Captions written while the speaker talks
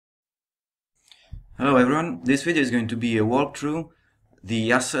Hello everyone, this video is going to be a walkthrough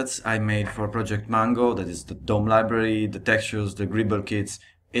the assets I made for Project Mango, that is the DOM library, the textures, the Gribble kits.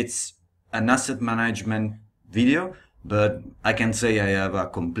 It's an asset management video, but I can say I have a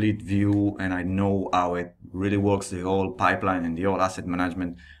complete view and I know how it really works, the whole pipeline and the whole asset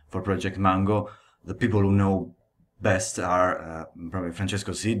management for Project Mango. The people who know best are probably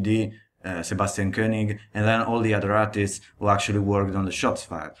Francesco Siddi, Sebastian Koenig, and then all the other artists who actually worked on the shots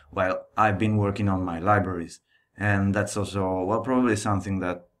file, while I've been working on my libraries. And that's also, well, probably something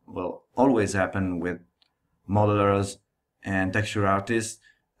that will always happen with modelers and texture artists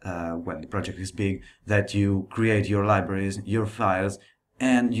when the project is big, that you create your libraries, your files,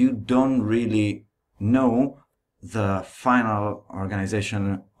 and you don't really know the final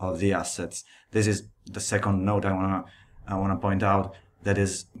organization of the assets. This is the second note I wanna point out. That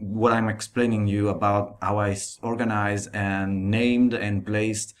is what I'm explaining you about how I organize and named and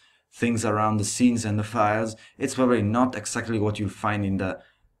placed things around the scenes and the files. It's probably not exactly what you'll find in the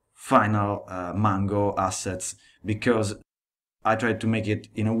final Mango assets, because I tried to make it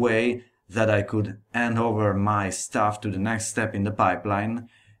in a way that I could hand over my stuff to the next step in the pipeline,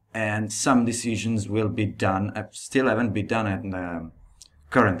 and some decisions will be done, still haven't been done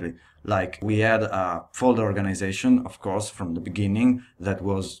currently. Like, we had a folder organization, of course, from the beginning that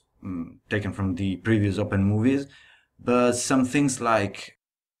was taken from the previous open movies, but some things like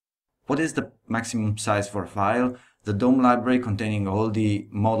what is the maximum size for a file? The DOM library containing all the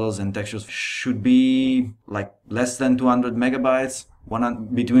models and textures should be like less than 200 megabytes.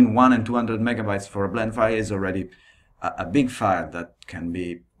 Between 1 and 200 megabytes for a blend file is already a big file that can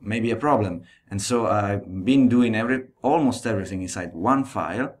be maybe a problem. And so I've been doing almost everything inside one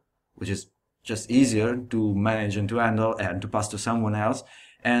file, which is just easier to manage and to handle and to pass to someone else.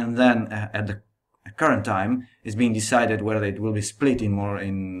 And then at the current time, it's being decided whether it will be split in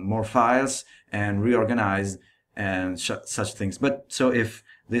more files and reorganized and such things. But so if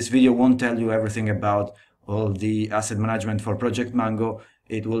this video won't tell you everything about all the asset management for Project Mango,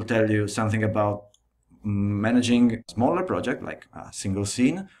 it will tell you something about managing a smaller project like a single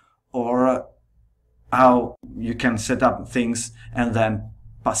scene, or how you can set up things and then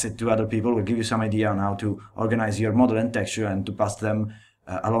pass it to other people. Will give you some idea on how to organize your model and texture and to pass them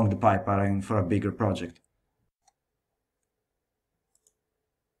along the pipeline for a bigger project.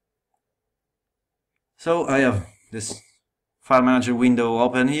 So I have this file manager window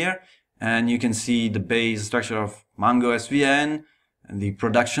open here, and you can see the base structure of Mango SVN and the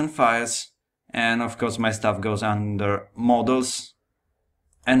production files, and of course my stuff goes under models,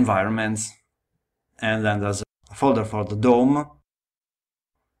 environments, and then there's a folder for the DOM,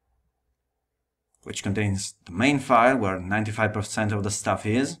 which contains the main file where 95% of the stuff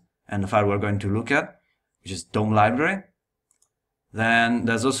is, and the file we're going to look at, which is DOM library. Then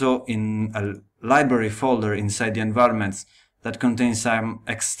there's also in a library folder inside the environments that contains some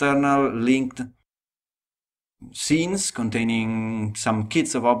external linked scenes containing some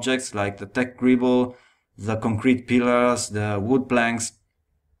kits of objects like the tech gribble, the concrete pillars, the wood planks,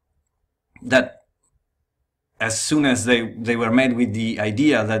 that as soon as they were made with the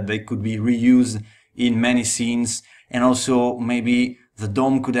idea that they could be reused in many scenes, and also maybe the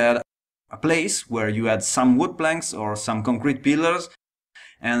DOM could add a place where you had some wood planks or some concrete pillars,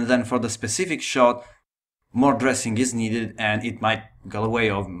 and then for the specific shot more dressing is needed, and it might go away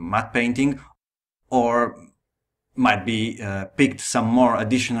of matte painting, or might be picked some more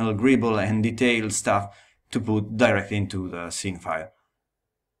additional gribble and detailed stuff to put directly into the scene file.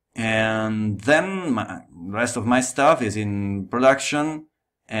 And then the rest of my stuff is in production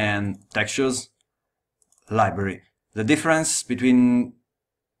and textures library. The difference between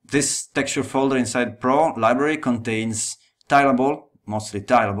this texture folder inside Pro library contains tileable, mostly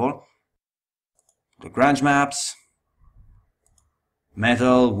tileable, the grunge maps,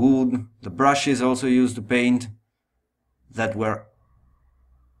 metal, wood, the brushes also used to paint that were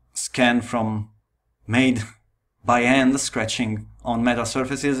scanned made by hand, scratching on metal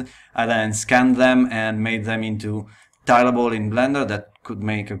surfaces. I then scanned them and made them into tileable in Blender that could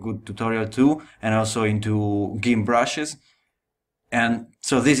make a good tutorial too, and also into GIMP brushes. And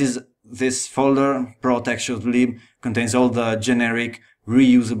so this folder, Pro Textures Lib, contains all the generic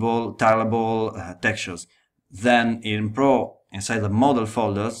reusable tileable textures. Then in Pro, inside the model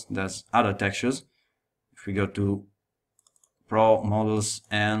folders, there's other textures. If we go to Pro Models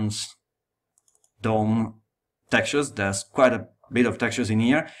and DOM textures, there's quite a bit of textures in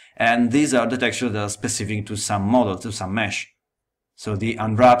here, and these are the textures that are specific to some model, to some mesh. So the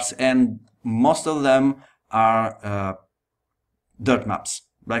unwraps, and most of them are dirt maps,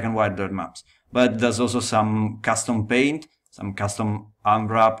 black and white dirt maps. But there's also some custom paint, some custom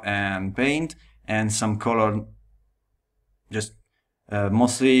unwrap and paint, and some color, just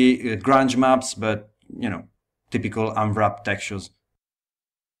mostly grunge maps, but you know, typical unwrapped textures.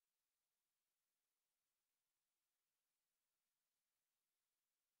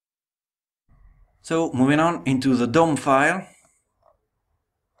 So moving on into the DOM file.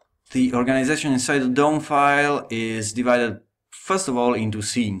 The organization inside the DOM file is divided first of all into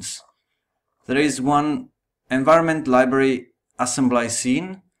scenes. There is one environment library assembly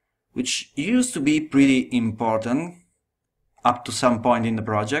scene, which used to be pretty important up to some point in the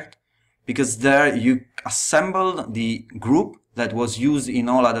project, because there you assembled the group that was used in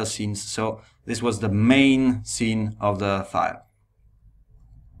all other scenes. So this was the main scene of the file.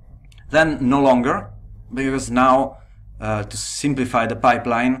 Then no longer, because now to simplify the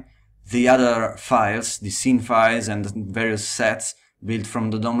pipeline, the other files, the scene files and the various sets built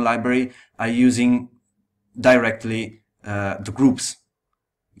from the DOM library are using directly the groups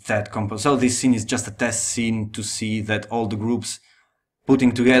that compose. So this scene is just a test scene to see that all the groups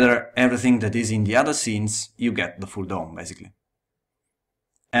putting together everything that is in the other scenes, you get the full DOM basically.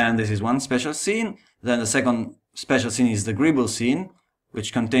 And this is one special scene. Then the second special scene is the Gribble scene,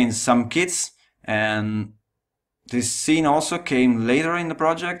 which contains some kits, and this scene also came later in the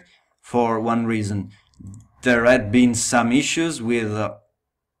project for one reason. There had been some issues with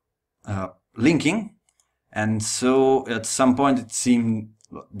linking, and so at some point it seemed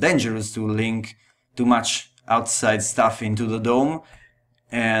dangerous to link too much outside stuff into the DOM,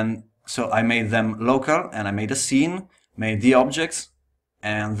 and so I made them local, and I made a scene, made the objects,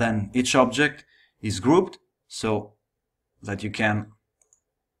 and then each object is grouped so that you can,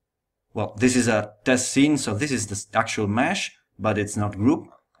 well, this is a test scene, so this is the actual mesh, but it's not group.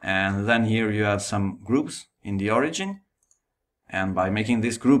 And then here you have some groups in the origin, and by making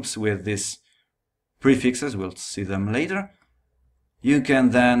these groups with these prefixes, we'll see them later, you can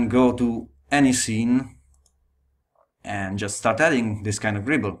then go to any scene and just start adding this kind of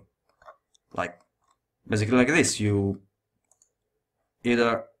gribble, like basically like this. You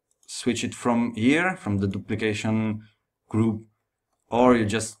either switch it from here, from the duplication group, or you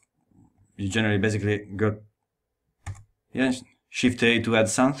generally basically go, yeah, Shift A to add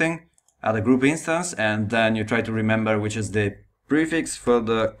something, add a group instance, and then you try to remember which is the prefix for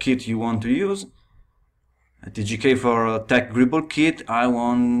the kit you want to use. TGK for tech gribble kit, I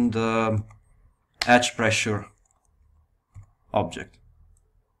want the edge pressure object.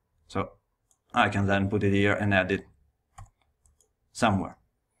 So I can then put it here and add it somewhere.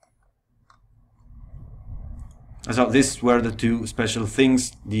 So these were the two special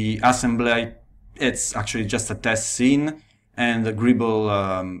things. The assembly, it's actually just a test scene, and the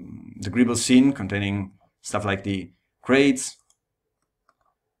gribble scene containing stuff like the crates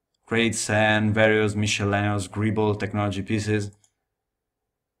and various miscellaneous gribble technology pieces.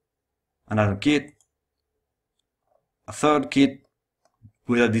 Another kit, a third kit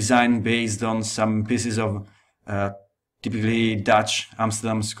with a design based on some pieces of typically Dutch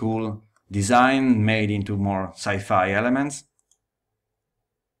Amsterdam school design made into more sci-fi elements.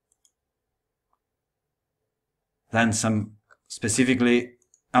 Then some specifically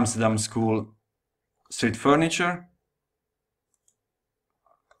Amsterdam school street furniture,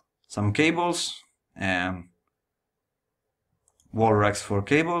 some cables and wall racks for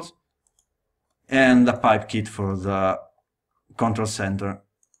cables, and a pipe kit for the control center,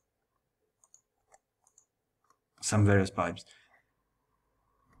 some various pipes.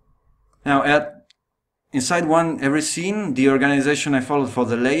 Now inside every scene, the organization I followed for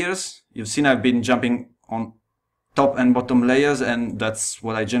the layers, you've seen I've been jumping on top and bottom layers, and that's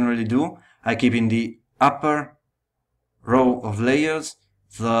what I generally do. I keep in the upper row of layers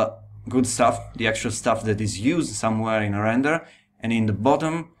the good stuff, the actual stuff that is used somewhere in a render, and in the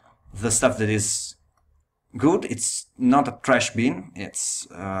bottom the stuff that is good. It's not a trash bin, it's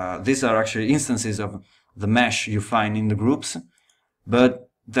these are actually instances of the mesh you find in the groups, but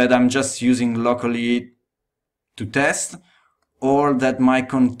that I'm just using locally to test, or that might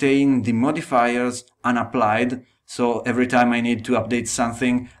contain the modifiers unapplied. So every time I need to update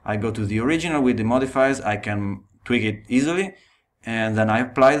something, I go to the original with the modifiers, I can tweak it easily, and then I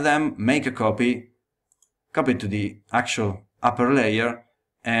apply them, make a copy it to the actual upper layer,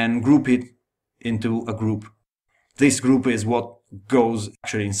 and group it into a group. This group is what goes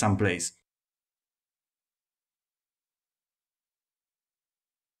actually in some place.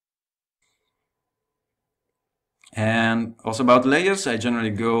 And also about layers, I generally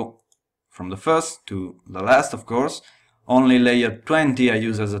go from the first to the last, of course. Only layer 20 I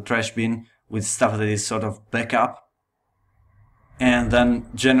use as a trash bin with stuff that is sort of backup. And then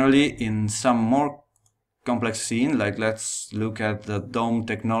generally in some more complex scene, like let's look at the DOM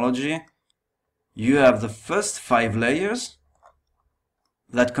technology, you have the first 5 layers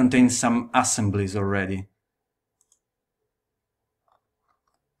that contain some assemblies already.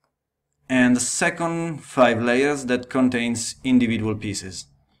 And the second 5 layers that contains individual pieces.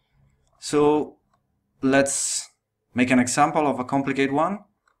 So let's make an example of a complicated one.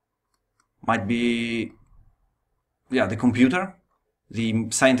 Might be, yeah, the computer,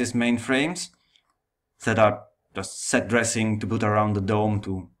 the scientist mainframes that are just set dressing to put around the dome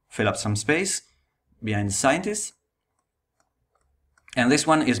to fill up some space behind the scientist. And this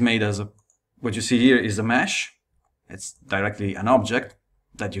one is made as what you see here is a mesh. It's directly an object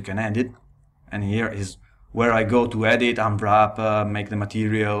that you can edit. And here is where I go to edit, unwrap, make the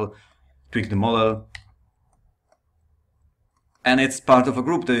material, tweak the model. And it's part of a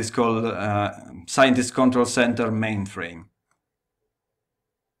group that is called Scientist Control Center Mainframe.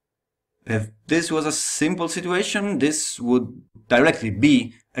 If this was a simple situation, this would directly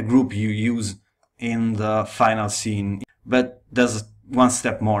be a group you use in the final scene. But there's one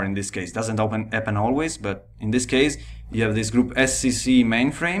step more in this case. Doesn't happen always, but in this case, you have this group SCC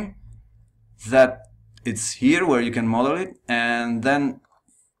mainframe that it's here where you can model it, and then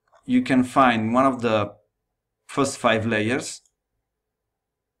you can find one of the first 5 layers,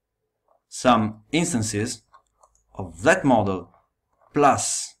 some instances of that model,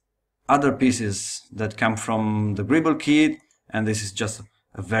 plus other pieces that come from the Gribble kit, and this is just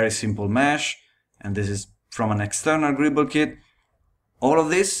a very simple mesh, and this is from an external Gribble kit. All of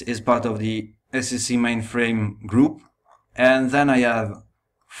this is part of the SCC mainframe group, and then I have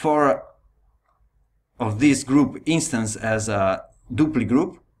 4 of this group instance as a duplicate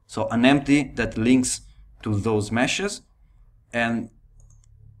group, so an empty that links to those meshes, and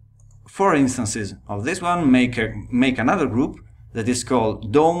 4 instances of this one make another group that is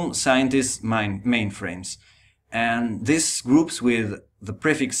called Dome Scientist Mainframes. And these groups with the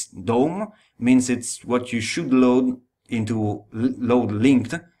prefix dome means it's what you should load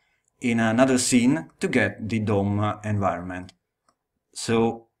linked in another scene to get the dome environment.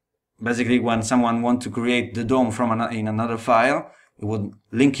 So basically, when someone wants to create the dome from in another file, it would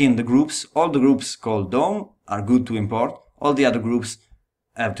link in the groups. All the groups called dome are good to import. All the other groups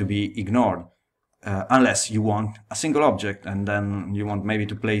have to be ignored, unless you want a single object and then you want maybe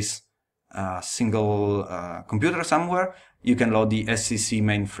to place a single computer somewhere. You can load the SCC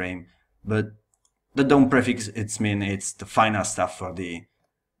mainframe, but the dome prefix, it's the final stuff for the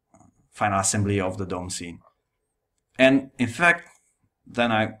final assembly of the dome scene. And in fact,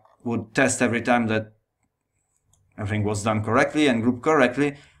 then I would test every time that everything was done correctly and grouped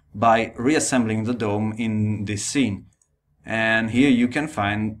correctly by reassembling the dome in this scene. And here you can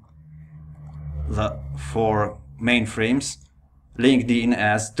find the 4 mainframes linked in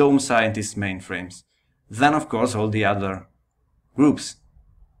as Dome Scientist mainframes. Then of course all the other groups.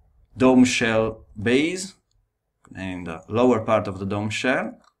 Dome shell base, in the lower part of the dome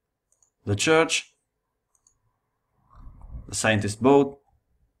shell, the church, the scientist boat,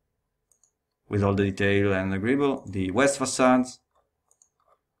 with all the detail and the gribble, the west facades,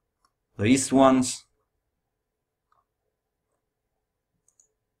 the east ones,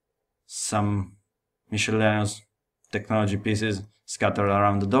 some miscellaneous technology pieces scattered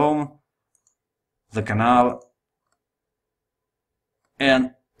around the dome, the canal,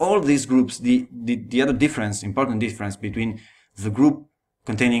 and all these groups. The other important difference between the group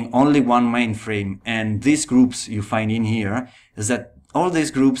containing only one mainframe and these groups you find in here is that all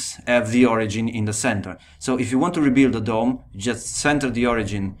these groups have the origin in the center. So if you want to rebuild the dome, you just center the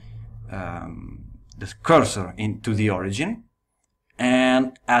origin, the cursor into the origin,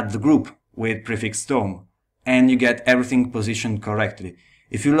 and add the group with prefix dome, and you get everything positioned correctly.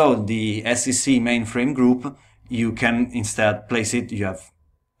 If you load the SCC mainframe group, you can instead place it, you have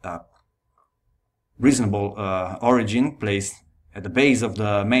a reasonable origin placed at the base of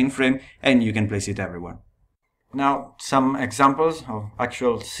the mainframe, and you can place it everywhere. Now, some examples of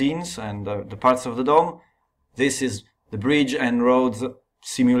actual scenes and the parts of the dome. This is the bridge and roads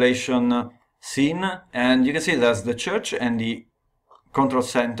simulation scene, and you can see there's the church and the control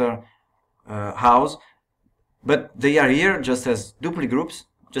center house, but they are here just as duplicate groups,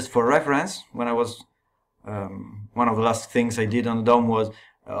 just for reference. When I was one of the last things I did on the dome was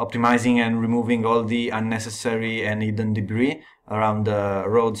optimizing and removing all the unnecessary and hidden debris around the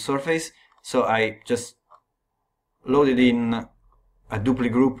road surface, so I just loaded in a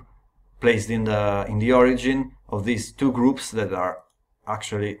duplicate group placed in the origin of these 2 groups that are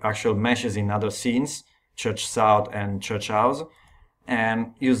actual meshes in other scenes, Church South and Church House,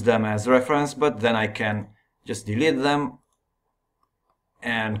 and use them as reference, but then I can just delete them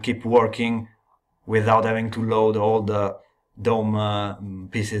and keep working without having to load all the dome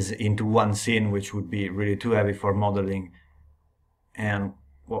pieces into one scene, which would be really too heavy for modeling. And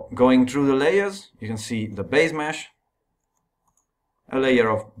well, going through the layers, you can see the base mesh, a layer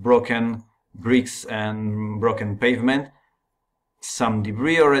of broken bricks and broken pavement, some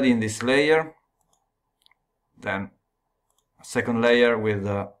debris already in this layer, then a second layer with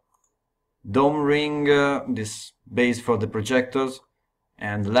a dome ring, this base for the projectors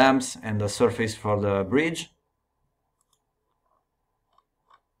and lamps, and the surface for the bridge,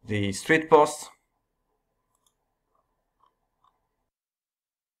 the street posts,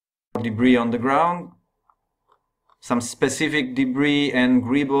 debris on the ground, some specific debris and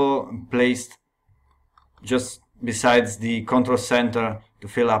gribble placed just besides the control center to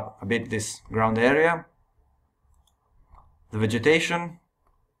fill up a bit this ground area, the vegetation,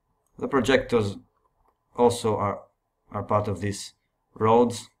 the projectors also are part of these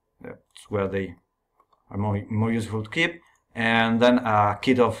roads, that's where they are more useful to keep, and then a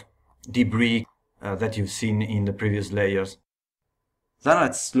kit of debris that you've seen in the previous layers. Then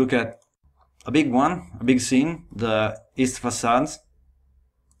let's look at a big scene, the east facades.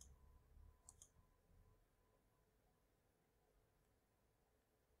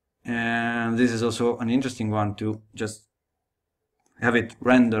 And this is also an interesting one to just have it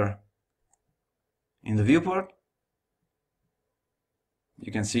render in the viewport.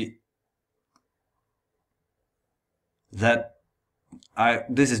 You can see that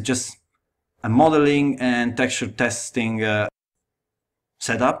this is just a modeling and texture testing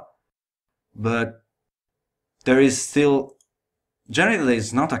setup, but there is still, generally there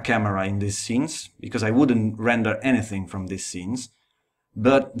is not a camera in these scenes, because I wouldn't render anything from these scenes,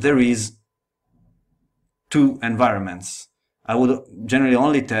 but there is two environments. I would generally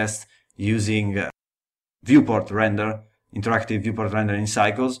only test using viewport render, interactive viewport render in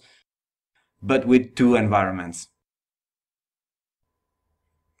cycles, but with two environments.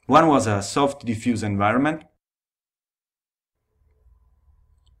 One was a soft diffuse environment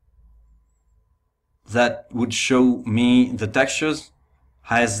that would show me the textures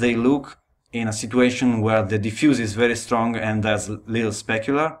as they look in a situation where the diffuse is very strong and there's little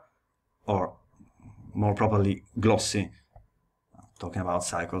specular, or more properly glossy, talking about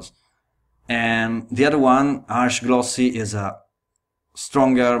cycles. And the other one, harsh glossy, is a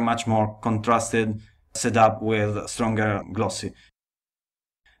stronger, much more contrasted setup with stronger glossy.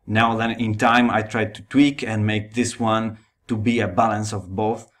 Now then, in time, I tried to tweak and make this one to be a balance of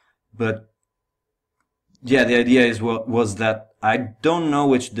both, but yeah, the idea was that I don't know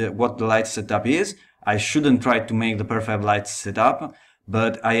what the light setup is. I shouldn't try to make the perfect light setup,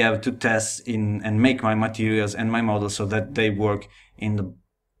 but I have to test and make my materials and my models so that they work in the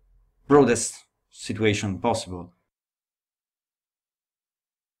broadest situation possible.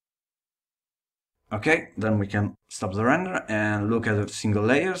 Okay, then we can stop the render and look at the single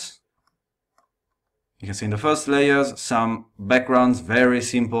layers. You can see in the first layers some backgrounds, very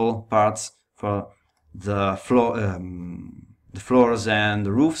simple parts for the floors and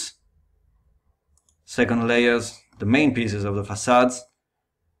the roofs. Second layers, the main pieces of the facades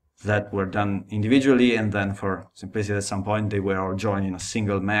that were done individually, and then for simplicity at some point they were all joined in a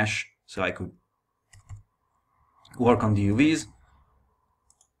single mesh, so I could work on the UVs.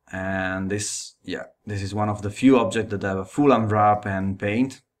 And this is one of the few objects that have a full unwrap and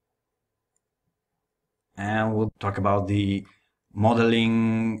paint. And we'll talk about the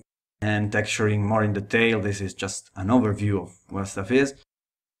modeling and texturing more in detail. This is just an overview of what stuff is.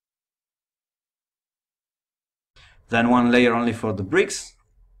 Then one layer only for the bricks,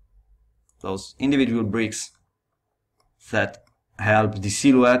 those individual bricks that help the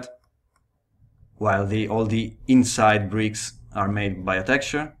silhouette, while all the inside bricks are made by a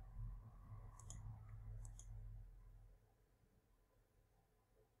texture.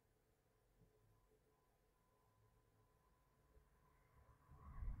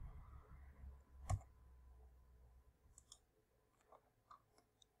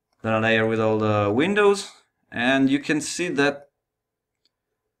 Then a layer with all the windows, and you can see that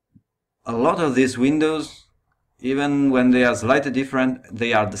a lot of these windows, even when they are slightly different,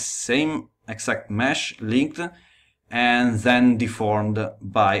 they are the same exact mesh linked and then deformed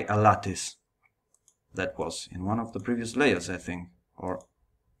by a lattice. That was in one of the previous layers, I think, or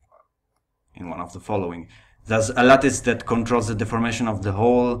in one of the following. There's a lattice that controls the deformation of the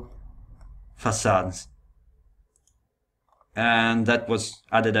whole facades. And that was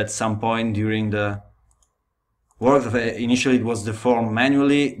added at some point during the work. Initially it was deformed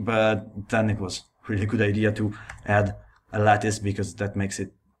manually, but then it was really good idea to add a lattice, because that makes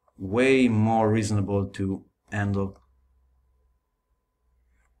it way more reasonable to handle.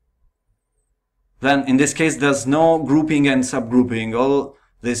 Then in this case, there's no grouping and subgrouping. All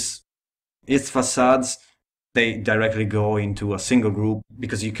this its facades, they directly go into a single group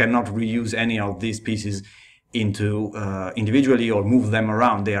because you cannot reuse any of these pieces into individually or move them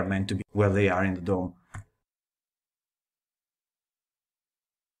around. They are meant to be where they are in the dome.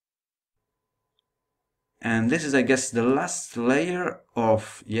 And this is, I guess, the last layer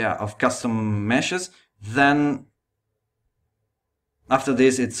of custom meshes. Then after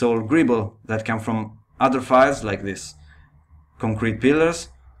this, it's all Gribble that come from other files like this concrete pillars.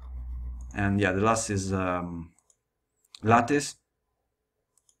 And yeah, the last is lattice.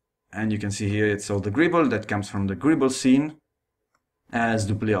 And you can see here it's all the Gribble that comes from the Gribble scene as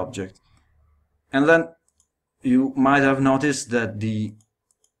duplicate object. And then you might have noticed that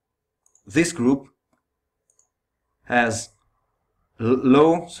this group has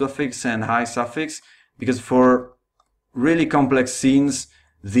low suffix and high suffix, because for really complex scenes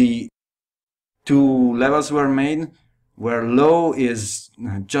the two levels were made, where low is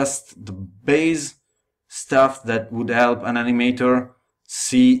just the base stuff that would help an animator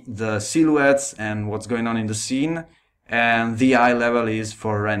see the silhouettes and what's going on in the scene, and the high level is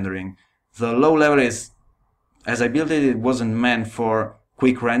for rendering. The low level is, as I built it, it wasn't meant for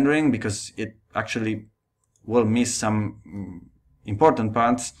quick rendering because it actually will miss some important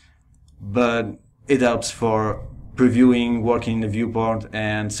parts, but it helps for previewing, working in the viewport,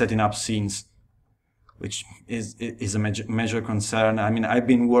 and setting up scenes, which is a major concern. I mean, I've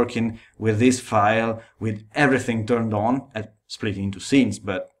been working with this file with everything turned on, split into scenes,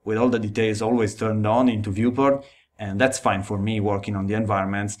 but with all the details always turned on into viewport, and that's fine for me working on the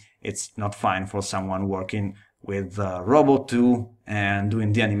environments. It's not fine for someone working with Robot 2 and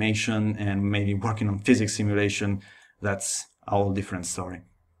doing the animation and maybe working on physics simulation. That's a whole different story.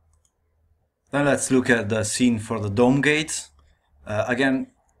 Then let's look at the scene for the dome gates.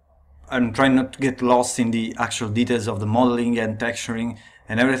 Again, I'm trying not to get lost in the actual details of the modeling and texturing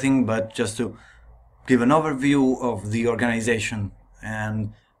and everything, but just to give an overview of the organization.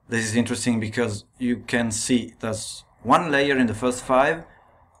 And this is interesting because you can see there's one layer in the first 5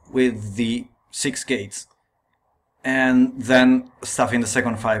 with the 6 gates, and then stuff in the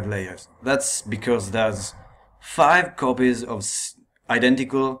second 5 layers. That's because there's 5 copies of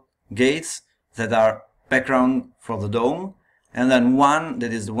identical gates that are background for the dome, and then one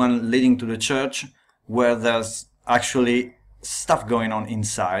that is the one leading to the church, where there's actually stuff going on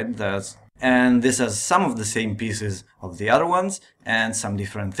inside. And this has some of the same pieces of the other ones and some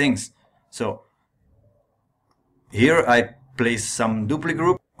different things. So here I place some duplicate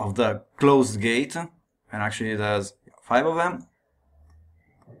group of the closed gate, and actually there's 5 of them.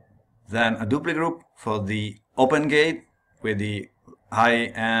 Then a duplicate group for the open gate with the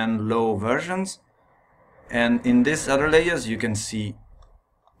high and low versions. And in these other layers you can see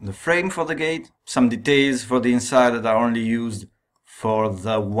the frame for the gate, some details for the inside that are only used for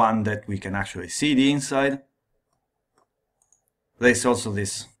the one that we can actually see the inside. There's also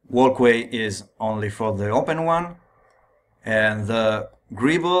this walkway is only for the open one, and the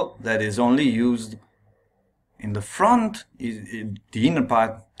Gribble that is only used in the front, the inner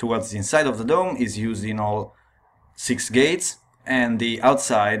part towards the inside of the dome, is used in all 6 gates, and the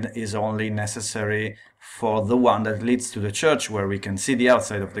outside is only necessary for the one that leads to the church, where we can see the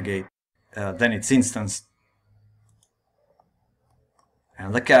outside of the gate. Then it's instanced.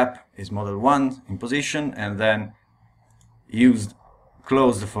 And the cap is model 1 in position, and then used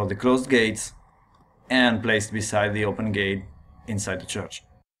closed for the closed gates and placed beside the open gate inside the church.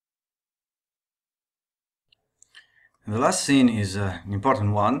 And the last scene is an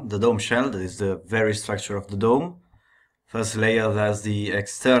important one, the dome shell. That is the very structure of the dome. First layer, there's the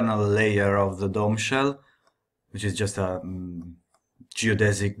external layer of the dome shell, which is just a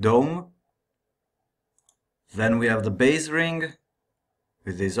geodesic dome. Then we have the base ring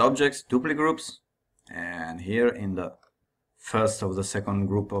with these objects, duplicate groups, and here in the first of the second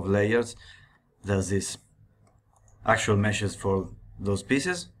group of layers there's this actual meshes for those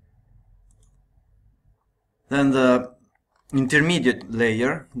pieces. Then the intermediate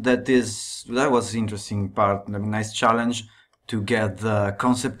layer, that was the interesting part, a nice challenge to get the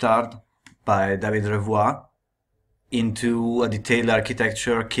concept art by David Revoix into a detailed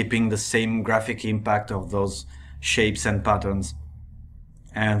architecture, keeping the same graphic impact of those shapes and patterns.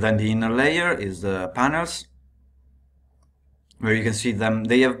 And then the inner layer is the panels, where you can see them.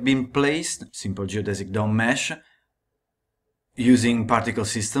 They have been placed, simple geodesic dome mesh, using particle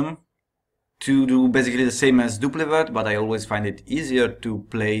system to do basically the same as duplicate, but I always find it easier to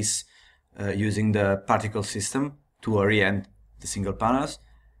place using the particle system to orient the single panels.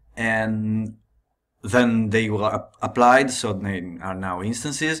 And then they were applied, so they are now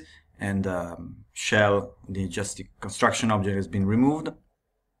instances, and shell, just the construction object has been removed.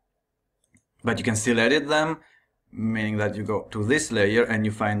 But you can still edit them, meaning that you go to this layer and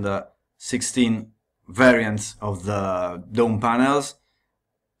you find the 16 variants of the dome panels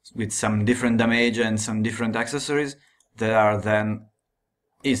with some different damage and some different accessories that are then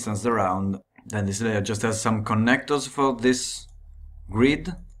instanced around. Then this layer just has some connectors for this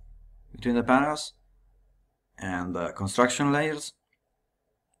grid between the panels and the construction layers.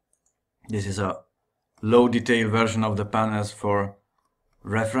 This is a low detail version of the panels for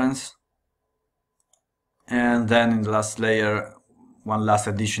reference. And then in the last layer, one last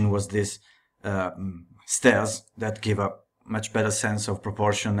addition was this stairs that give a much better sense of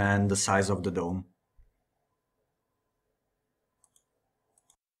proportion and the size of the dome.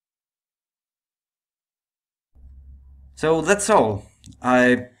 So that's all.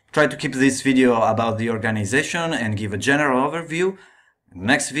 I tried to keep this video about the organization and give a general overview. In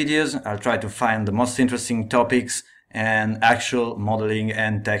next videos, I'll try to find the most interesting topics and actual modeling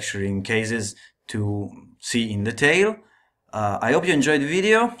and texturing cases to see in detail. I hope you enjoyed the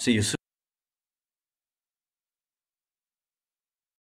video. See you soon.